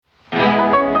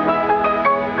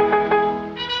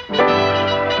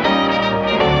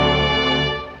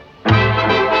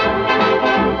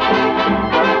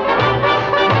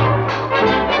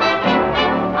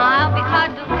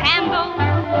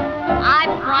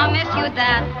promise you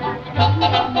that.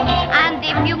 And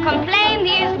if you complain,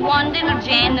 here's one little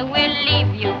gin will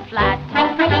leave you flat.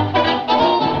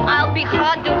 I'll be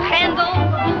hard to handle,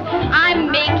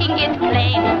 I'm making it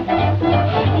plain.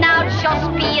 Now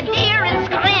just be a dear and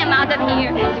scram out of here.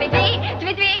 Tweety,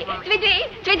 tweety, tweety,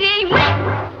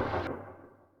 tweety.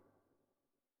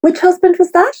 Which husband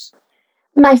was that?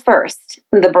 My first,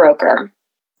 the broker.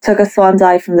 Took a swan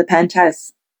dive from the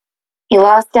penthouse. He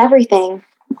lost everything.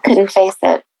 Couldn't face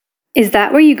it. Is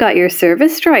that where you got your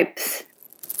service stripes?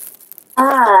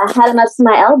 Had them up to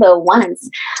my elbow once.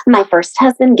 My first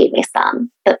husband gave me some,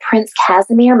 but Prince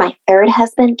Casimir, my third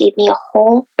husband, gave me a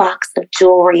whole box of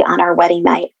jewelry on our wedding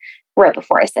night, right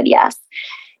before I said yes.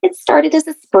 It started as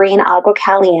a spree in agua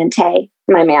caliente.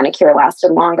 My manicure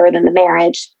lasted longer than the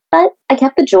marriage, but I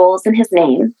kept the jewels in his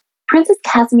name. Princess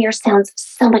Casimir sounds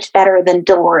so much better than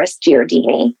Dolores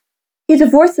Giardini. You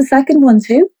divorced the second one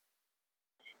too?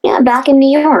 Yeah, back in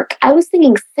New York, I was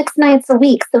singing 6 nights a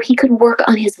week so he could work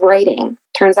on his writing.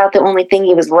 Turns out the only thing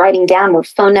he was writing down were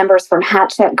phone numbers from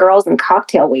hat-check girls and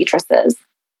cocktail waitresses.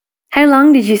 How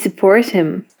long did you support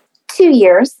him? 2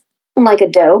 years, like a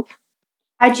dope.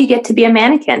 How'd you get to be a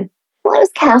mannequin? Well, I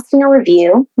was cast in a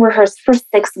review, rehearsed for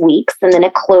 6 weeks, and then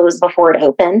it closed before it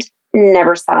opened.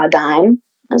 Never saw a dime.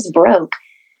 I was broke.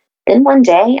 Then one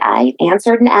day, I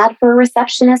answered an ad for a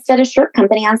receptionist at a shirt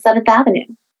company on 7th Avenue.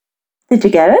 Did you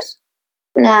get it?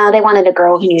 No, they wanted a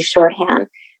girl who knew shorthand.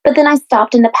 But then I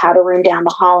stopped in the powder room down the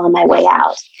hall on my way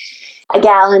out. A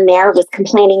gal in there was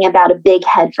complaining about a big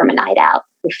head from a night out.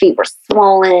 Her feet were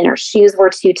swollen, her shoes were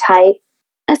too tight.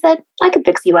 I said, I could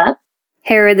fix you up.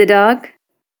 Hair of the dog?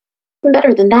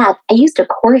 Better than that, I used a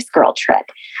chorus girl trick.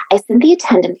 I sent the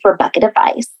attendant for a bucket of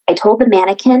ice. I told the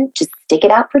mannequin, just stick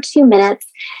it out for 2 minutes,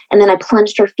 and then I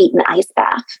plunged her feet in the ice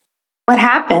bath. What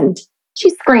happened? She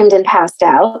screamed and passed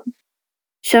out.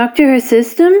 Shock to her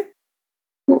system?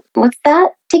 What's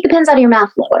that? Take the pins out of your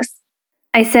mouth, Lois.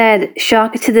 I said,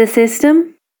 shock to the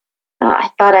system?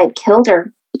 I thought I'd killed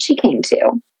her, but she came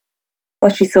to.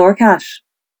 Was she sore, Cash?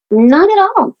 Not at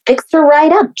all. Fixed her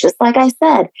right up, just like I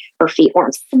said. Her feet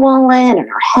weren't swollen, and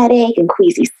her headache and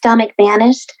queasy stomach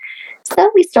vanished.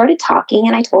 So we started talking,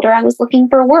 and I told her I was looking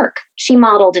for work. She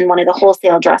modeled in one of the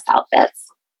wholesale dress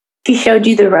outfits. She showed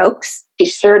you the ropes? She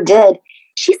sure did.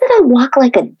 She said I walk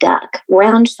like a duck,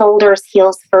 round shoulders,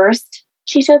 heels first.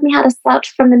 She showed me how to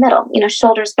slouch from the middle,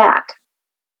 shoulders back.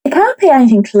 It can't be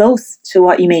anything close to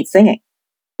what you made singing.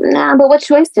 Nah, but what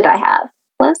choice did I have?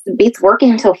 Plus, it beats working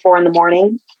until 4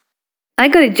 a.m. I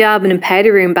got a job in a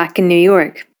powder room back in New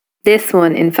York. This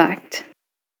one, in fact.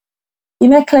 You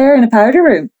met Claire in a powder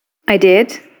room? I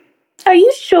did. Are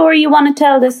you sure you want to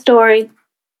tell this story?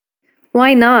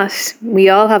 Why not? We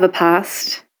all have a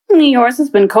past. Yours has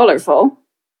been colourful.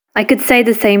 I could say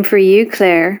the same for you,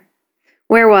 Claire.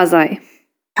 Where was I?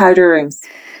 Powder rooms.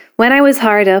 When I was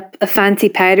hard up, a fancy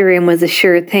powder room was a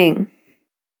sure thing.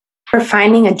 For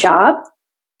finding a job?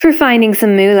 For finding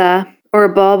some moolah, or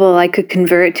a bauble I could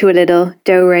convert to a little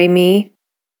do-re-mi.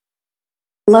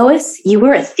 Lois, you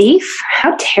were a thief?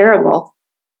 How terrible.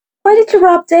 Why did you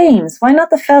rob dames? Why not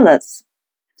the fellas?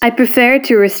 I preferred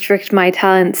to restrict my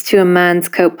talents to a man's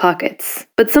coat pockets,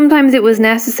 but sometimes it was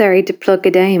necessary to pluck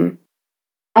a dame.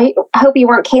 I hope you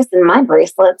weren't casing my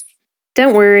bracelets.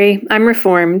 Don't worry, I'm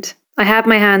reformed. I have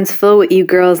my hands full with you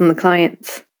girls and the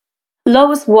clients.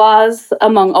 Lois was,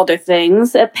 among other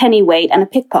things, a pennyweight and a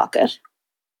pickpocket.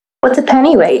 What's a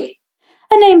pennyweight?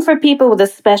 A name for people with a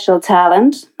special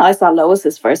talent. I saw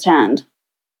Lois's firsthand.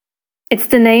 It's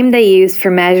the name they used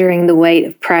for measuring the weight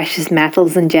of precious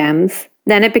metals and gems.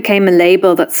 Then it became a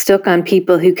label that stuck on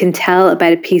people who can tell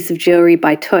about a piece of jewellery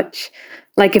by touch,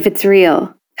 like if it's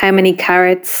real, how many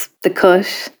carats, the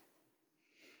cut.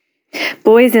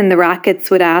 Boys in the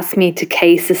rackets would ask me to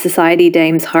case a society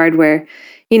dame's hardware.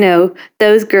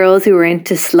 Those girls who were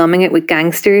into slumming it with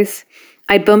gangsters.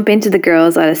 I'd bump into the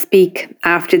girls at a speak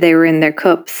after they were in their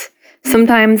cups.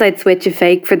 Sometimes I'd switch a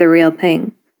fake for the real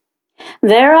thing.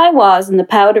 There I was in the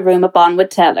powder room at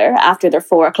Bonwood Teller after their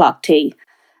 4 o'clock tea.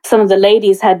 Some of the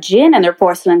ladies had gin in their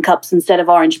porcelain cups instead of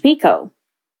orange pekoe.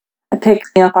 It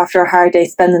picked me up after a hard day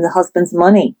spending the husband's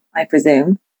money, I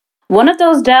presume. One of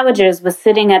those dowagers was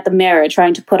sitting at the mirror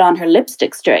trying to put on her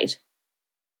lipstick straight.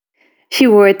 She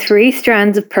wore 3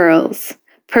 strands of pearls.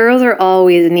 Pearls are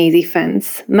always an easy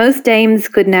fence. Most dames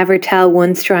could never tell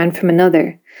one strand from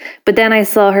another. But then I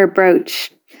saw her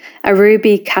brooch, a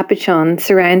ruby capuchon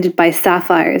surrounded by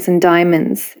sapphires and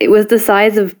diamonds. It was the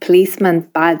size of a policeman's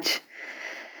badge.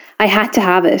 I had to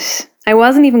have it. I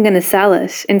wasn't even going to sell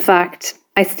it. In fact,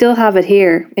 I still have it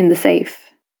here in the safe.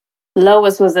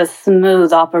 Lois was a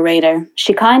smooth operator.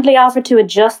 She kindly offered to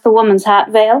adjust the woman's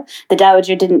hat veil. The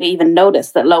dowager didn't even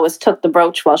notice that Lois took the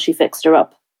brooch while she fixed her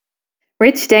up.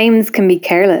 Rich dames can be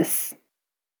careless.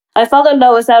 I followed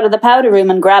Lois out of the powder room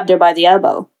and grabbed her by the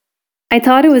elbow. I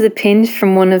thought it was a pinch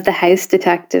from one of the house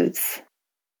detectives.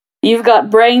 You've got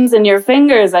brains in your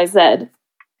fingers, I said.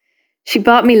 She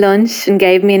bought me lunch and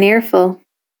gave me an earful.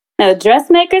 Now, a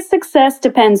dressmaker's success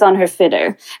depends on her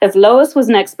fitter. If Lois was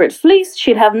an expert fleece,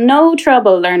 she'd have no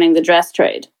trouble learning the dress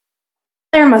trade.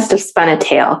 Claire must have spun a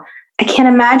tale. I can't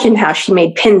imagine how she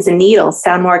made pins and needles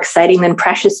sound more exciting than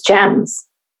precious gems.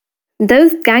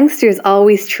 Those gangsters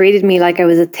always treated me like I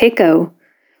was a thicko.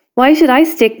 Why should I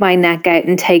stick my neck out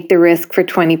and take the risk for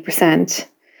 20%?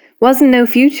 Wasn't no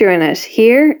future in it.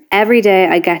 Here, every day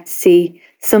I get to see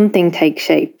something take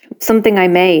shape, something I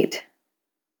made.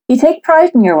 You take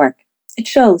pride in your work. It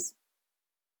shows.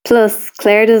 Plus,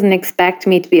 Claire doesn't expect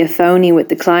me to be a phony with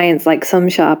the clients like some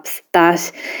shops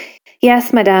that,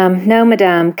 yes, madame, no,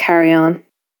 madame, carry on.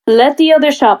 Let the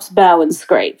other shops bow and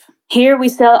scrape. Here we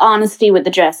sell honesty with the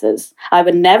dresses. I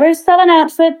would never sell an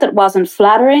outfit that wasn't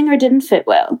flattering or didn't fit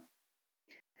well.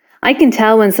 I can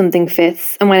tell when something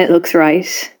fits and when it looks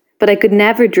right, but I could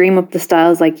never dream up the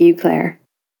styles like you, Claire.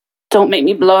 Don't make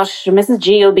me blush. Mrs.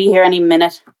 G will be here any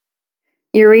minute.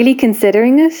 You're really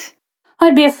considering it?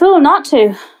 I'd be a fool not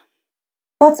to.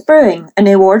 What's brewing? A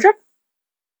new wardrobe?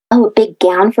 Oh, a big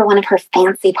gown for one of her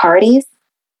fancy parties?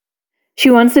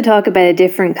 She wants to talk about a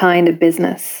different kind of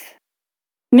business.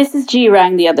 Mrs. G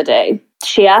rang the other day.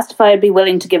 She asked if I'd be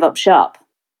willing to give up shop.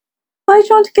 Why do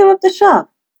you want to give up the shop?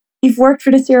 You've worked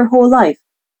for this your whole life.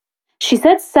 She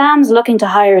said Sam's looking to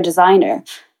hire a designer.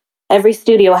 Every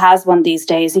studio has one these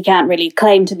days. He can't really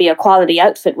claim to be a quality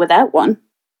outfit without one.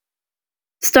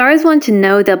 Stars want to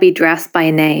know they'll be dressed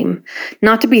by name,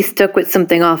 not to be stuck with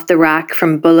something off the rack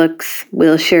from Bullock's,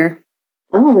 Wilshire.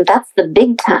 Oh, that's the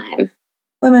big time.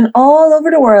 Women all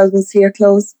over the world will see your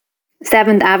clothes.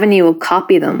 7th Avenue will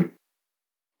copy them.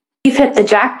 You've hit the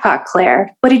jackpot,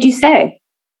 Claire. What did you say?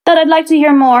 That I'd like to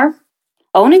hear more.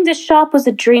 Owning this shop was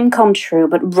a dream come true,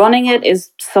 but running it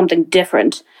is something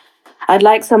different. I'd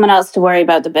like someone else to worry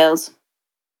about the bills.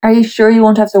 Are you sure you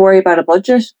won't have to worry about a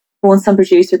budget? Won't some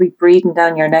producer be breathing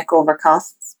down your neck over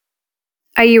costs?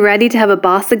 Are you ready to have a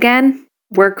boss again?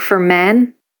 Work for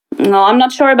men? No, I'm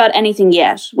not sure about anything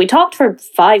yet. We talked for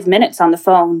 5 minutes on the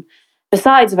phone.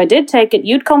 Besides, if I did take it,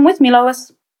 you'd come with me,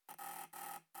 Lois.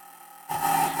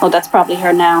 Oh, that's probably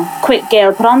her now. Quick,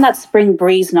 Gail, put on that Spring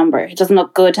Breeze number. It doesn't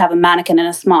look good to have a mannequin in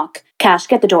a smock. Cash,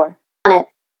 get the door. On it.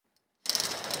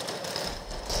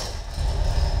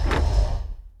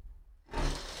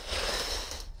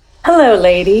 Hello,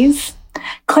 ladies.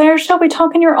 Claire, shall we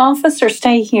talk in your office or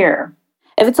stay here?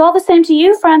 If it's all the same to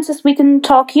you, Frances, we can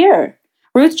talk here.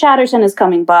 Ruth Chatterton is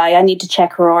coming by. I need to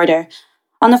check her order.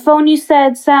 On the phone, you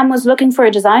said Sam was looking for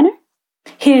a designer?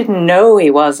 He didn't know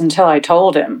he was until I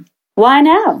told him. Why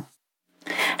now?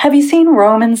 Have you seen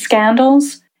Roman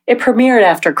Scandals? It premiered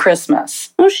after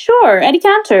Christmas. Oh, sure. Eddie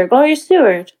Cantor, Gloria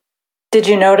Stewart. Did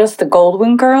you notice the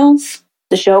Goldwyn girls?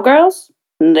 The showgirls?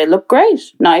 They look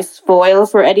great. Nice foil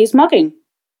for Eddie's mugging.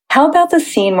 How about the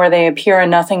scene where they appear in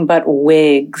nothing but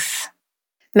wigs?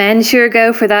 Men sure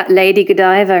go for that Lady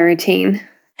Godiva routine.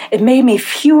 It made me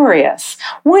furious.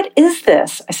 What is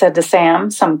this? I said to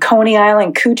Sam. Some Coney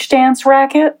Island cooch dance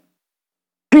racket?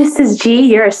 Mrs.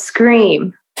 G, you're a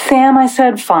scream. Sam, I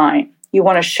said, fine. You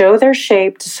want to show their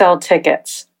shape to sell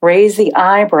tickets. Raise the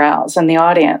eyebrows in the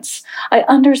audience. I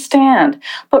understand,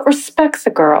 but respect the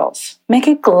girls. Make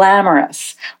it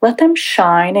glamorous. Let them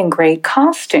shine in great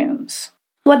costumes.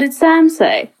 What did Sam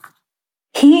say?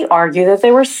 He argued that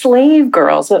they were slave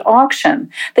girls at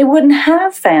auction. They wouldn't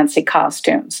have fancy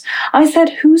costumes. I said,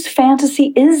 whose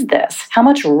fantasy is this? How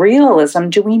much realism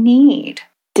do we need?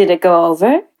 Did it go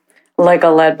over? Like a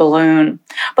lead balloon.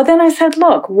 But then I said,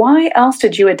 look, why else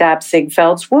did you adapt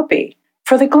Ziegfeld's Whoopi?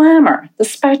 For the glamour, the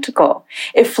spectacle.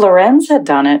 If Florenz had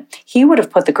done it, he would have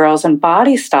put the girls in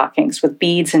body stockings with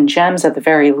beads and gems at the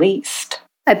very least.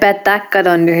 I bet that got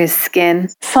under his skin.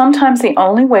 Sometimes the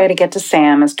only way to get to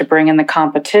Sam is to bring in the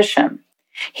competition.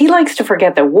 He likes to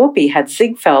forget that Whoopi had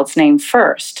Ziegfeld's name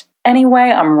first.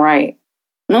 Anyway, I'm right.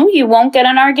 No, you won't get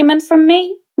an argument from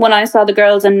me. When I saw the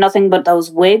girls in nothing but those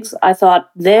wigs, I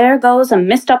thought, there goes a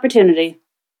missed opportunity.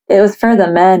 It was for the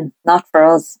men, not for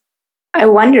us. I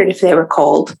wondered if they were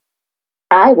cold.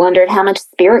 I wondered how much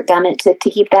spirit gum it took to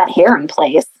keep that hair in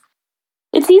place.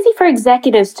 It's easy for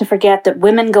executives to forget that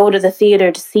women go to the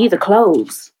theater to see the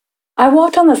clothes. I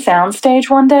walked on the soundstage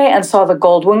one day and saw the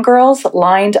Goldwyn girls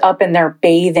lined up in their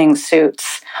bathing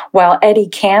suits, while Eddie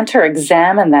Cantor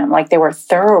examined them like they were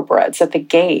thoroughbreds at the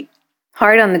gate.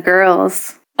 Hard on the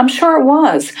girls. I'm sure it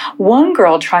was. One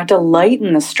girl tried to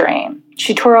lighten the strain.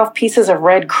 She tore off pieces of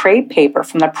red crepe paper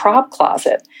from the prop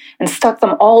closet and stuck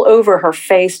them all over her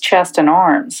face, chest, and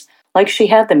arms, like she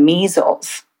had the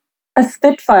measles. A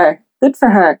Spitfire. Good for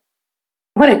her.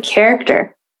 What a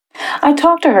character. I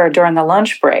talked to her during the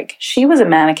lunch break. She was a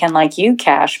mannequin like you,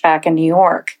 Cash, back in New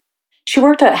York. She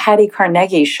worked at Hattie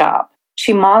Carnegie's shop.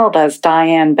 She modeled as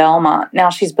Diane Belmont.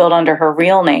 Now she's billed under her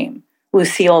real name,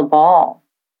 Lucille Ball.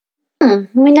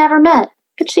 We never met,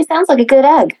 but she sounds like a good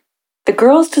egg. The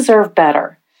girls deserve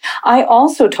better. I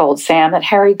also told Sam that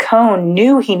Harry Cohn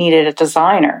knew he needed a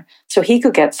designer so he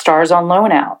could get stars on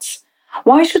loanouts.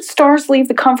 Why should stars leave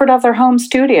the comfort of their home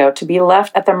studio to be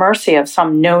left at the mercy of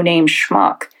some no-name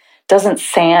schmuck? Doesn't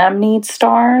Sam need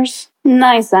stars?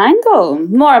 Nice angle.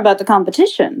 More about the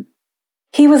competition.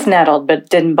 He was nettled but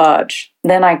didn't budge.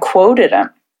 Then I quoted him.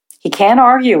 He can't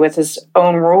argue with his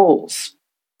own rules.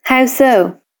 How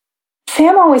so?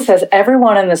 Sam always says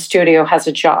everyone in the studio has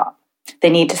a job. They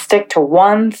need to stick to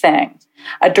one thing.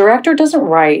 A director doesn't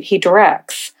write, he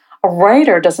directs. A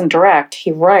writer doesn't direct,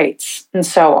 he writes, and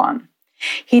so on.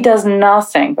 He does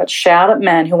nothing but shout at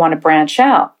men who want to branch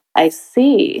out. I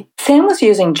see. Sam was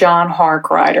using John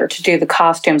Harkrider to do the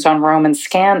costumes on Roman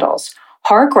Scandals.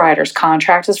 Harkrider's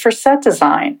contract is for set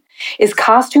design. Is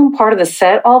costume part of the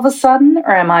set all of a sudden,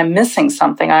 or am I missing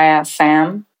something? I asked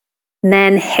Sam.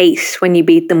 Men hate when you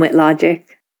beat them with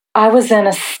logic. I was in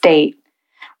a state.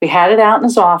 We had it out in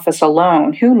his office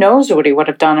alone. Who knows what he would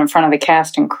have done in front of the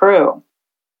cast and crew?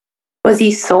 Was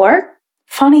he sore?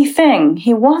 Funny thing,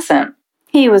 he wasn't.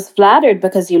 He was flattered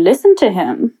because you listened to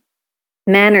him.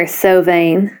 Men are so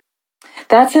vain.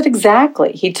 That's it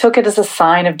exactly. He took it as a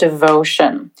sign of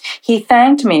devotion. He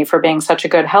thanked me for being such a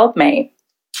good helpmate.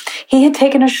 He had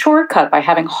taken a shortcut by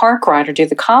having Harkrider do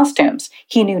the costumes.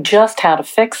 He knew just how to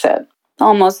fix it.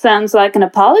 Almost sounds like an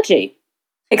apology.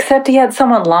 Except he had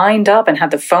someone lined up and had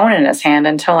the phone in his hand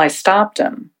until I stopped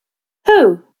him.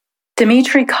 Who?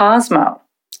 Dmitry Cosmo.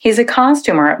 He's a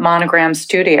costumer at Monogram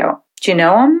Studio. Do you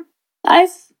know him?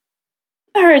 I've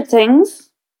heard things.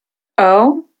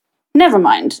 Oh? Never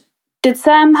mind. Did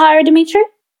Sam hire Dimitri?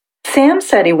 Sam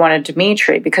said he wanted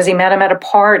Dmitry because he met him at a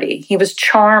party. He was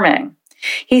charming.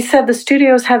 He said the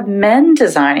studios have men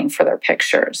designing for their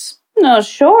pictures. No,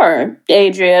 sure.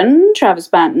 Adrian, Travis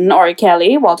Banton, Ori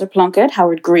Kelly, Walter Plunkett,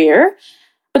 Howard Greer.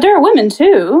 But there are women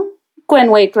too. Gwen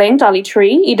Wakeling, Dolly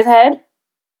Tree, Edith Head.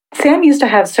 Sam used to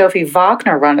have Sophie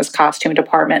Wagner run his costume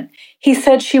department. He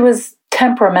said she was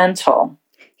temperamental.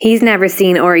 He's never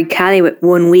seen Ori Kelly with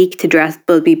 1 week to dress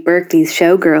Bulby Berkeley's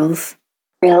showgirls.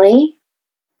 Really?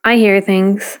 I hear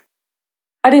things.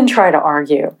 I didn't try to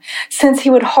argue. Since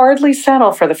he would hardly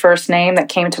settle for the first name that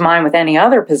came to mind with any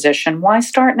other position, why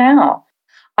start now?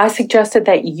 I suggested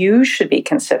that you should be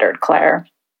considered, Claire.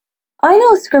 I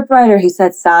know a scriptwriter who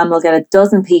said Sam will get a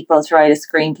dozen people to write a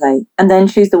screenplay and then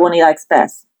choose the one he likes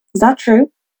best. Is that true?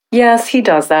 Yes, he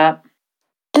does that.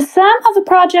 Does Sam have a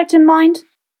project in mind?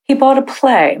 He bought a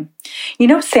play. You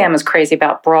know Sam is crazy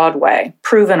about Broadway,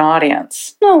 proven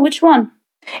audience. No, which one?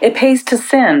 It Pays to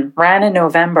Sin, ran in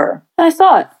November. I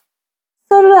saw it.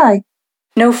 So did I.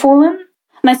 No foolin'?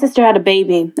 My sister had a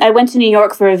baby. I went to New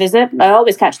York for a visit. I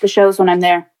always catch the shows when I'm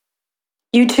there.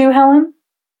 You too, Helen?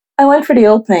 I went for the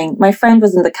opening. My friend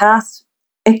was in the cast.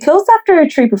 It closed after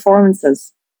 3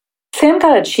 performances. Sam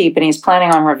got it cheap and he's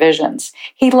planning on revisions.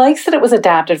 He likes that it was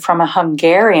adapted from a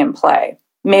Hungarian play.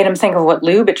 Made him think of what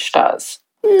Lubitsch does.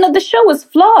 No, the show was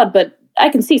flawed, but I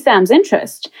can see Sam's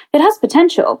interest. It has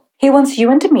potential. He wants you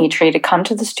and Dmitry to come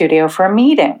to the studio for a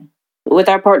meeting. With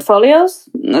our portfolios?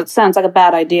 That sounds like a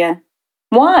bad idea.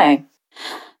 Why?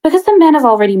 Because the men have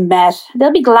already met.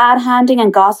 They'll be glad-handing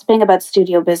and gossiping about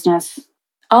studio business.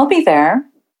 I'll be there.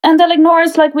 And they'll ignore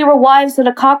us like we were wives at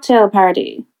a cocktail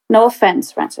party. No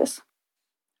offense, Francis.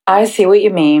 I see what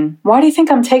you mean. Why do you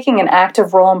think I'm taking an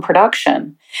active role in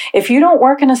production? If you don't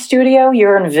work in a studio,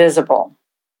 you're invisible.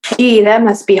 Gee, that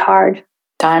must be hard.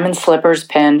 Diamond slippers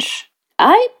pinch.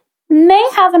 I may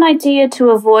have an idea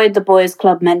to avoid the boys'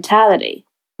 club mentality.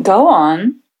 Go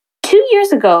on. 2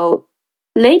 years ago,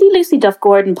 Lady Lucy Duff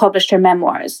Gordon published her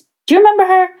memoirs. Do you remember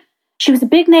her? She was a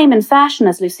big name in fashion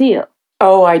as Lucille.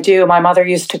 Oh, I do. My mother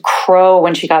used to crow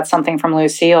when she got something from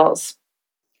Lucille's.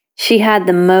 She had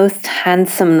the most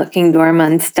handsome-looking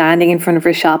doorman standing in front of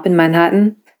her shop in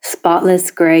Manhattan.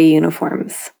 Spotless grey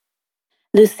uniforms.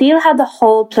 Lucille had the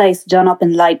whole place done up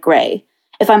in light grey.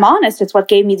 If I'm honest, it's what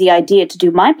gave me the idea to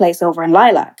do my place over in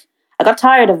lilac. I got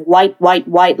tired of white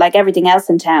like everything else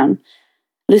in town.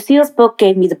 Lucille's book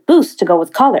gave me the boost to go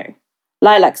with colour.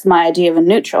 Lilac's my idea of a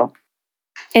neutral.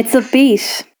 It's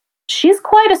upbeat. She's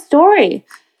quite a story.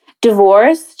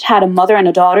 Divorced, had a mother and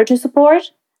a daughter to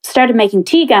support, started making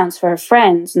tea gowns for her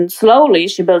friends, and slowly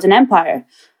she built an empire.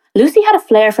 Lucy had a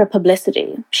flair for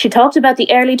publicity. She talked about the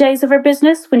early days of her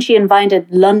business when she invited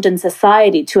London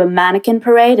society to a mannequin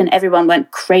parade and everyone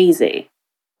went crazy.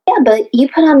 Yeah, but you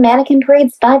put on mannequin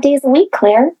parades 5 days a week,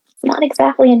 Claire. It's not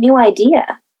exactly a new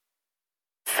idea.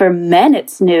 For men,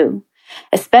 it's new,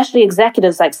 especially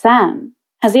executives like Sam.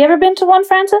 Has he ever been to one,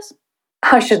 Francis?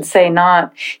 I should say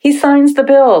not. He signs the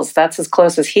bills. That's as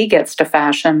close as he gets to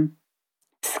fashion.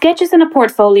 Sketches in a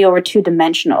portfolio are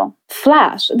two-dimensional.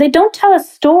 Flat, they don't tell a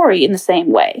story in the same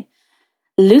way.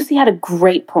 Lucy had a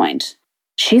great point.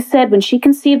 She said when she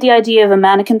conceived the idea of a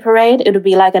mannequin parade, it would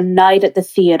be like a night at the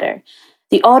theatre.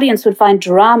 The audience would find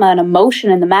drama and emotion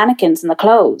in the mannequins and the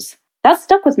clothes. That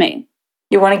stuck with me.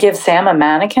 You want to give Sam a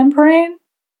mannequin parade?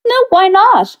 No, why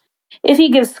not? If he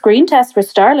gives screen tests for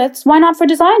starlets, why not for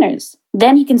designers?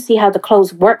 Then he can see how the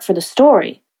clothes work for the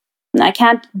story. I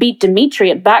can't beat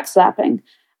Dimitri at backslapping,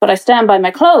 but I stand by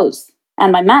my clothes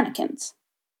and my mannequins.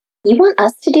 You want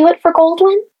us to do it for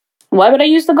Goldwyn? Why would I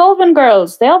use the Goldwyn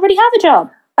girls? They already have a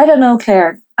job. I don't know,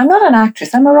 Claire. I'm not an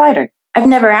actress, I'm a writer. I've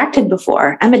never acted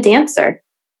before. I'm a dancer.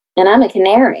 And I'm a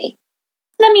canary.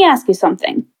 Let me ask you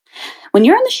something. When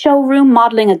you're in the showroom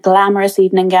modeling a glamorous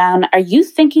evening gown, are you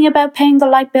thinking about paying the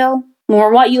light bill?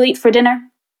 Or what you'll eat for dinner?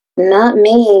 Not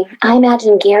me. I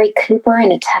imagine Gary Cooper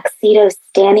in a tuxedo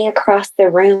standing across the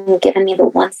room giving me the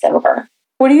once-over.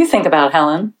 What do you think about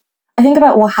Helen? I think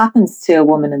about what happens to a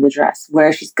woman in the dress,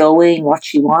 where she's going, what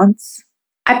she wants.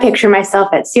 I picture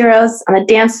myself at Ciro's on the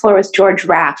dance floor with George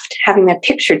Raft, having a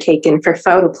picture taken for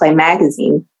Photoplay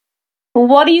magazine.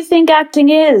 What do you think acting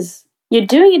is? You're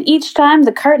doing it each time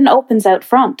the curtain opens out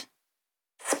front.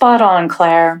 Spot on,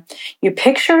 Claire. You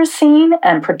picture a scene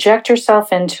and project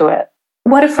yourself into it.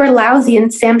 What if we're lousy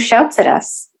and Sam shouts at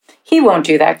us? He won't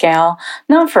do that, gal.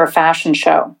 Not for a fashion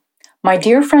show. My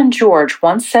dear friend George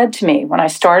once said to me when I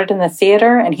started in the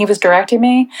theater and he was directing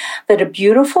me that a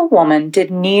beautiful woman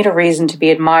didn't need a reason to be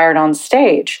admired on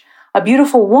stage. A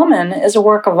beautiful woman is a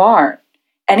work of art.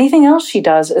 Anything else she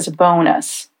does is a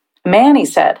bonus. A man, he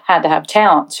said, had to have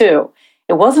talent, too.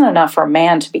 It wasn't enough for a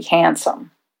man to be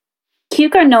handsome.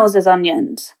 Cuker knows his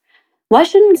onions. Why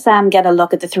shouldn't Sam get a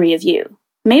look at the three of you?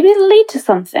 Maybe it'll lead to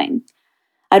something.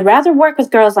 I'd rather work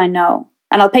with girls I know,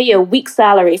 and I'll pay you a week's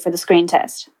salary for the screen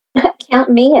test. Count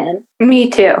me in. Me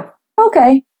too.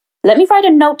 Okay. Let me write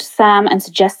a note to Sam and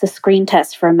suggest the screen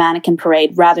test for a mannequin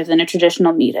parade rather than a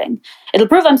traditional meeting. It'll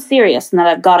prove I'm serious and that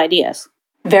I've got ideas.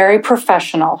 Very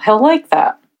professional. He'll like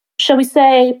that. Shall we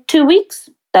say 2 weeks?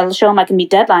 That'll show him I can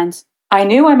meet deadlines. I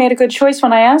knew I made a good choice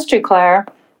when I asked you, Claire.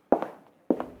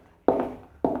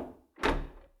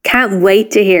 Can't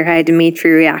wait to hear how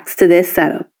Dimitri reacts to this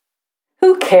setup.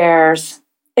 Who cares?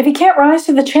 If he can't rise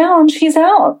to the challenge, he's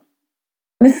out.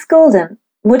 Mrs. Golden,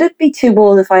 would it be too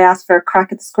bold if I asked for a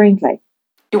crack at the screenplay?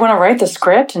 You want to write the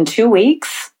script in 2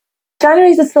 weeks?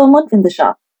 January's a slow month in the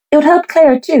shop. It would help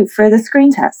Claire too for the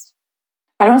screen test.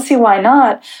 I don't see why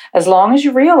not, as long as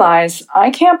you realize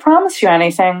I can't promise you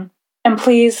anything. And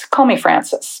please, call me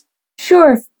Francis.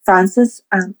 Sure, Francis.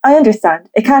 I understand.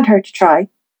 It can't hurt to try.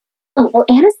 Oh, will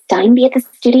Anna Stein be at the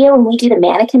studio when we do the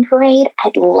mannequin parade?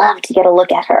 I'd love to get a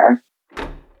look at her.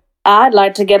 I'd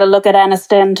like to get a look at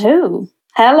Aniston too.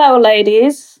 Hello,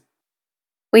 ladies.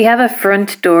 We have a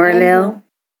front door, Lil.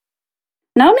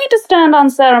 No need to stand on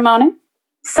ceremony.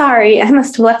 Sorry, I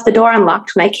must have left the door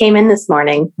unlocked when I came in this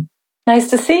morning. Nice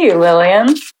to see you,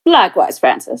 Lillian. Likewise,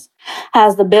 Francis.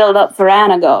 How's the build-up for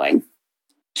Anna going?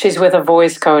 She's with a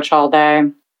voice coach all day.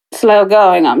 Slow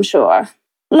going, I'm sure.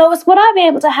 Lois, would I be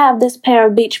able to have this pair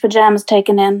of beach pajamas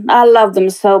taken in? I love them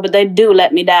so, but they do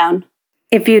let me down.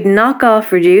 If you'd knock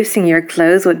off reducing, your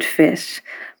clothes would fit.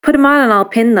 Put them on and I'll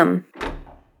pin them.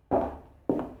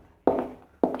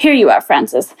 Here you are,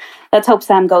 Francis. Let's hope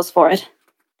Sam goes for it.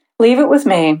 Leave it with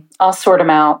me. I'll sort them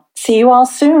out. See you all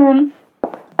soon.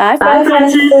 Bye, Bye,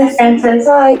 Francis. Francis.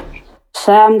 Bye.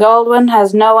 Sam Goldwyn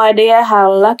has no idea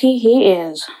how lucky he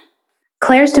is.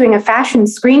 Claire's doing a fashion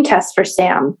screen test for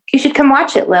Sam. You should come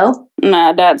watch it, Lil.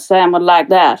 I doubt Sam would like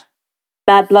that.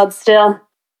 Bad blood still.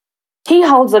 He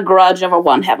holds a grudge over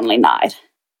one heavenly night.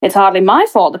 It's hardly my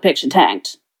fault the picture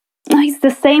tanked. He's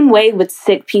the same way with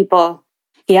sick people.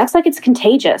 He acts like it's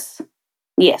contagious.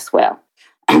 Yes, well,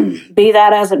 be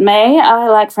that as it may, I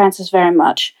like Francis very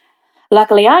much.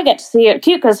 Luckily, I get to see her at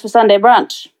Cuca's for Sunday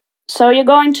brunch. So you're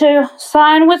going to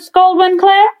sign with Goldwyn,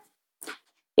 Claire?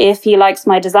 If he likes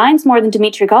my designs more than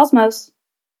Dimitri Cosmos.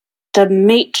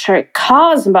 Dimitri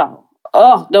Cosmo?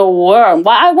 Oh, the worm.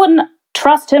 Why, I wouldn't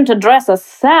trust him to dress a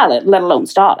salad, let alone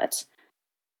starlets.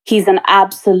 He's an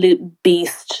absolute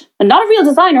beast. And not a real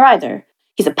designer either.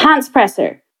 He's a pants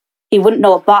presser. He wouldn't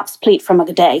know a box pleat from a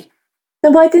g'day.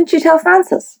 Then why didn't you tell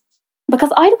Francis?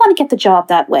 Because I don't want to get the job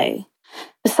that way.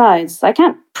 Besides, I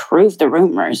can't prove the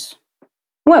rumours.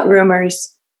 What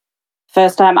rumors?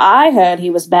 First time I heard he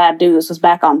was bad news was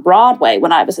back on Broadway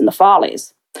when I was in the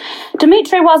Follies.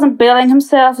 Dimitri wasn't billing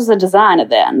himself as a designer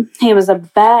then. He was a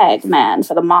bag man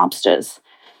for the mobsters.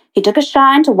 He took a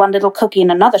shine to one little cookie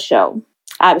in another show.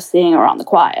 I was seeing her on the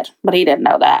quiet, but he didn't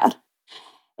know that.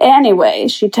 Anyway,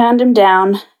 she turned him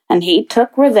down, and he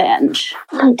took revenge.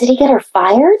 Did he get her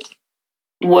fired?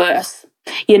 Worse.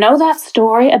 You know that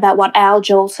story about what Al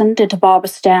Jolson did to Barbara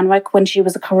Stanwyck when she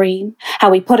was a Korean?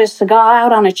 How he put his cigar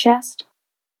out on her chest?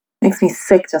 Makes me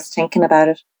sick just thinking about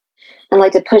it. And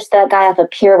like to push that guy off a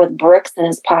pier with bricks in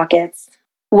his pockets.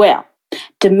 Well,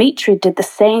 Dimitri did the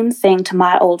same thing to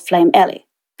my old flame Ellie.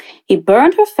 He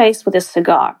burned her face with his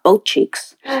cigar, both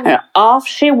cheeks, and off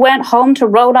she went home to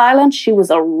Rhode Island. She was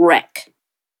a wreck.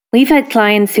 We've had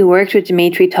clients who worked with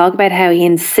Dimitri talk about how he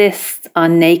insists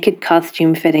on naked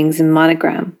costume fittings in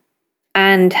Monogram,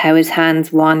 and how his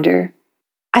hands wander.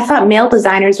 I thought male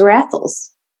designers were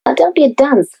Ethels. Don't be a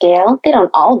dunce, Gail. They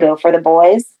don't all go for the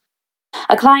boys.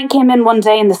 A client came in one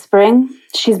day in the spring.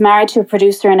 She's married to a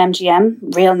producer in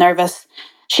MGM, real nervous.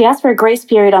 She asked for a grace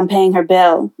period on paying her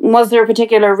bill. Was there a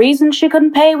particular reason she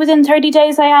couldn't pay within 30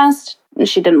 days, I asked?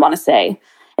 She didn't want to say.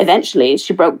 Eventually,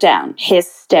 she broke down,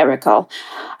 hysterical.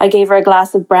 I gave her a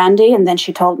glass of brandy, and then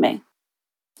she told me.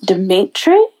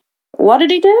 Dimitri? What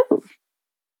did he do?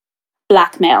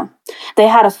 Blackmail. They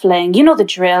had a fling. You know the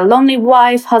drill. Lonely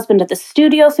wife, husband at the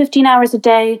studio 15 hours a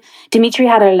day. Dimitri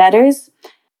had her letters.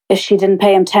 If she didn't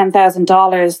pay him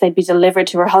 $10,000, they'd be delivered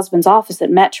to her husband's office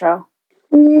at Metro.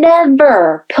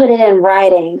 Never put it in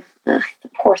writing. Ugh, the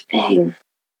poor thing.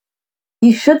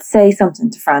 You should say something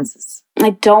to Francis.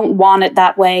 I don't want it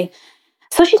that way.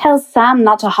 So she tells Sam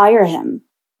not to hire him.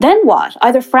 Then what?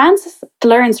 Either Frances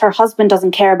learns her husband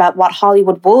doesn't care about what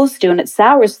Hollywood wolves do and it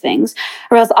sours things,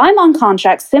 or else I'm on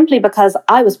contract simply because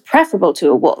I was preferable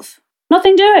to a wolf.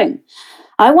 Nothing doing.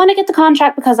 I want to get the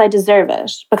contract because I deserve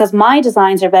it, because my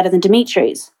designs are better than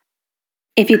Dimitri's.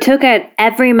 If you took out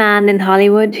every man in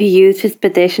Hollywood who used his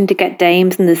position to get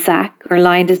dames in the sack or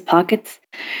lined his pockets,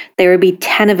 there would be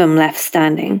 10 of them left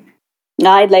standing.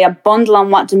 I'd lay a bundle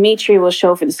on what Dimitri will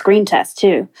show for the screen test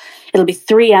too. It'll be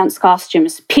 3-ounce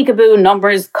costumes, peekaboo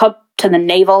numbers cut to the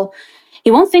navel.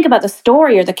 He won't think about the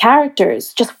story or the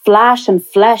characters, just flash and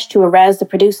flesh to arouse the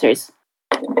producers.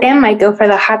 Sam might go for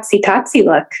the hotsy-totsy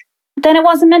look. Then it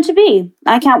wasn't meant to be.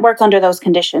 I can't work under those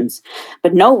conditions.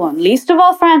 But no one, least of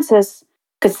all Frances,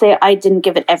 could say I didn't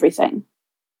give it everything.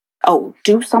 Oh,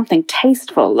 do something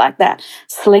tasteful like that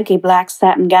slinky black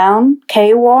satin gown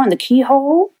Kay wore in the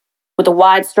keyhole with the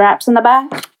wide straps in the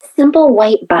back. Simple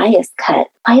white bias cut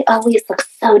might always look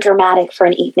so dramatic for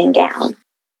an evening gown.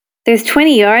 There's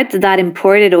 20 yards of that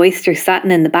imported oyster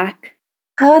satin in the back.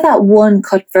 How about that one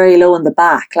cut very low in the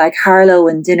back, like Harlow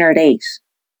in Dinner at 8?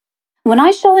 When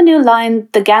I show a new line,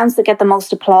 the gowns that get the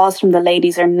most applause from the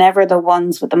ladies are never the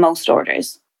ones with the most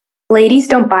orders. Ladies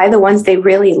don't buy the ones they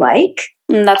really like?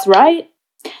 That's right.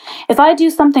 If I do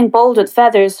something bold with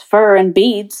feathers, fur, and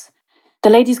beads, the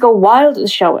ladies go wild at the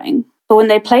showing. But when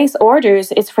they place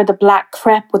orders, it's for the black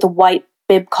crepe with a white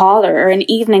bib collar or an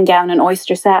evening gown in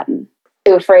oyster satin.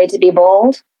 Too afraid to be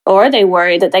bold? Or they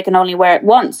worry that they can only wear it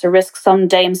once or risk some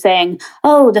dame saying,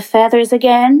 "Oh, the feathers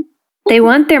again?" They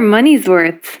want their money's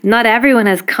worth. Not everyone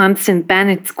has Constant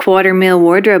Bennett's $250,000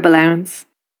 wardrobe allowance.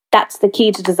 That's the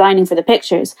key to designing for the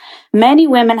pictures. Many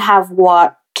women have,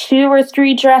 2 or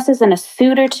 3 dresses and a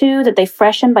suit or 2 that they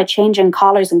freshen by changing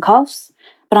collars and cuffs?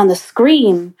 But on the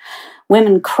screen,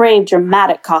 women crave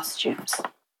dramatic costumes.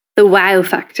 The wow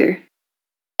factor.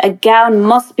 A gown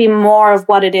must be more of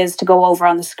what it is to go over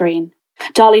on the screen.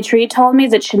 Dolly Tree told me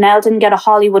that Chanel didn't get a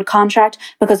Hollywood contract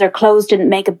because their clothes didn't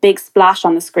make a big splash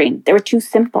on the screen. They were too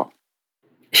simple.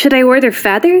 Should I order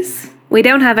feathers? We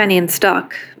don't have any in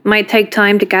stock. Might take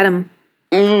time to get them.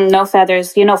 No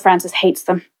feathers. You know Frances hates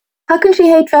them. How can she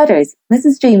hate feathers?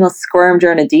 Mrs. G must squirm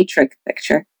during a Dietrich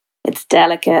picture. It's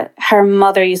delicate. Her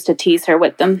mother used to tease her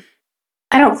with them.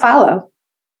 I don't follow.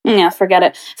 Yeah, forget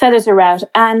it. Feathers are out.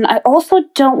 And I also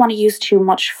don't want to use too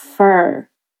much fur.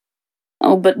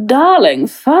 Oh, but darling,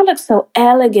 fur looks so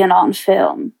elegant on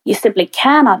film. You simply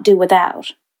cannot do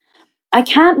without. I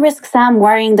can't risk Sam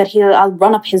worrying that I'll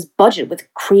run up his budget with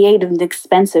creative and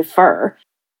expensive fur.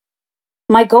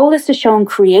 My goal is to show him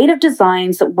creative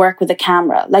designs that work with a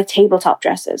camera, like tabletop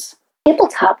dresses.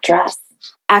 Tabletop dress?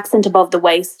 Accent above the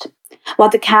waist.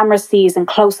 What the camera sees in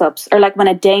close-ups, or like when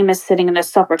a dame is sitting in a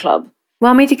supper club.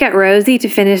 Want me to get Rosie to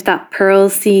finish that pearl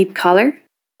seed collar?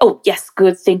 Oh, yes,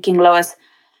 good thinking, Lois.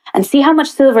 And see how much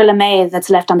silver lame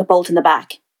that's left on the bolt in the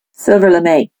back. Silver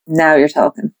lame. Now you're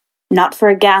talking. Not for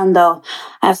a gown, though.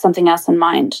 I have something else in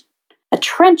mind. A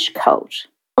trench coat.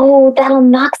 Oh, that'll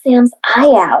knock Sam's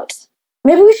eye out.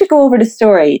 Maybe we should go over the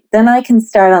story. Then I can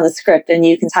start on the script and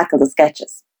you can tackle the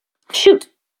sketches. Shoot.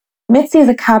 Mitzi is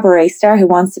a cabaret star who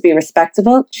wants to be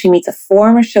respectable. She meets a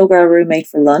former showgirl roommate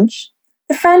for lunch.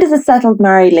 The friend is a settled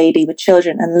married lady with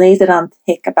children and lays it on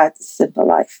thick about the simple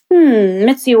life.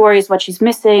 Mitzi worries what she's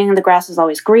missing, the grass is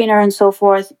always greener and so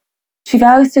forth. She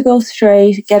vows to go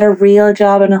straight, get a real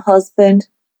job and a husband.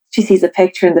 She sees a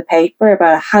picture in the paper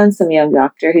about a handsome young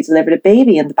doctor who delivered a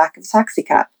baby in the back of a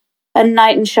taxicab. A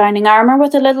knight in shining armour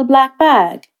with a little black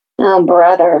bag. Oh,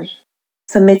 brother.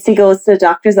 So Mitzi goes to the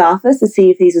doctor's office to see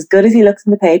if he's as good as he looks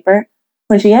in the paper.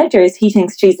 When she enters, he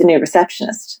thinks she's the new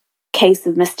receptionist. Case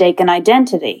of mistaken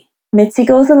identity. Mitzi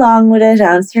goes along with it,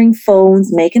 answering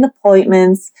phones, making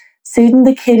appointments, suiting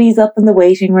the kiddies up in the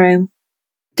waiting room.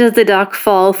 Does the doc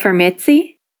fall for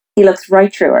Mitzi? He looks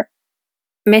right through her.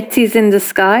 Mitzi's in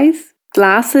disguise?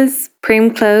 Glasses,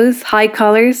 prim clothes, high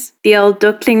collars, the old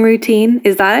duckling routine,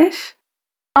 is that it?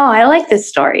 Oh, I like this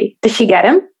story. Does she get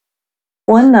him?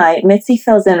 One night, Mitzi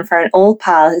fills in for an old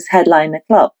pal who's headlining a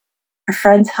club. Her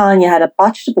friend Tanya had a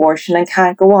botched abortion and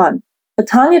can't go on. But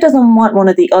Tanya doesn't want one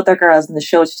of the other girls in the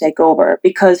show to take over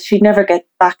because she'd never get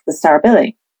back the star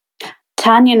billing.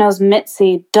 Tanya knows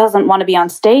Mitzi doesn't want to be on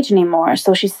stage anymore,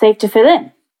 so she's safe to fill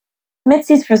in.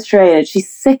 Mitzi's frustrated. She's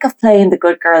sick of playing the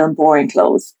good girl in boring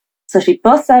clothes. So she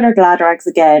busts out her glad rags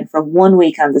again for 1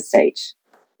 week on the stage.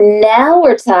 Now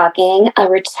we're talking a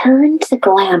return to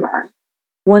glamour.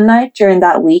 One night during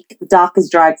that week, the doc is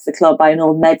dragged to the club by an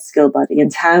old med school buddy in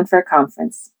town for a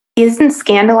conference. He isn't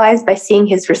scandalized by seeing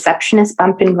his receptionist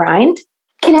bump and grind?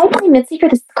 Can I play Mitzi for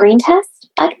the screen test?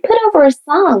 I can put over a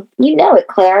song. You know it,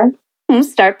 Claire.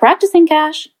 Start practicing,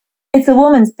 Cash. It's a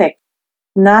woman's pick.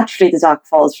 Naturally, the doc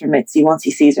falls for Mitzi once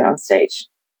he sees her on stage.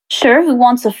 Sure, who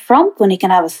wants a frump when he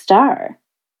can have a star?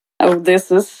 Oh, this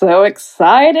is so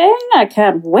exciting. I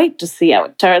can't wait to see how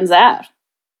it turns out.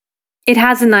 It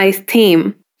has a nice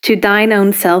theme. To thine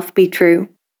own self be true.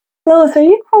 Lois, are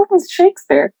you quoting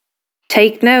Shakespeare?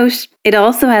 Take note, it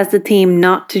also has the theme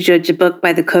not to judge a book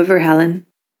by the cover, Helen.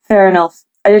 Fair enough.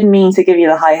 I didn't mean to give you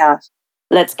the high hat.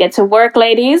 Let's get to work,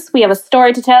 ladies. We have a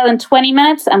story to tell in 20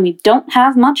 minutes and we don't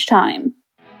have much time.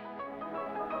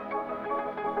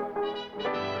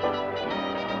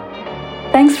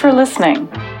 Thanks for listening.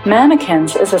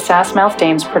 Mannequins is a Sassmouth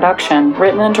Dames production,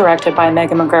 written and directed by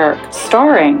Megan McGurk,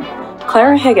 starring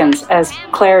Clara Higgins as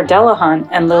Claire Delahunt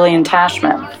and Lillian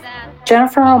Tashman,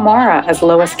 Jennifer O'Mara as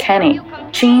Lois Kenny,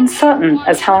 Jean Sutton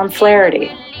as Helen Flaherty,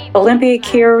 Olympia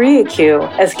Kiriakou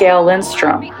as Gail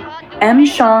Lindstrom, M.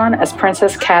 Shawn as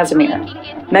Princess Casimir,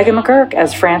 Megan McGurk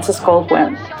as Frances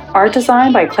Goldwyn. Art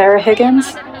design by Clara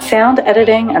Higgins, sound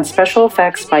editing and special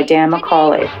effects by Dan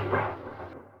McCauley.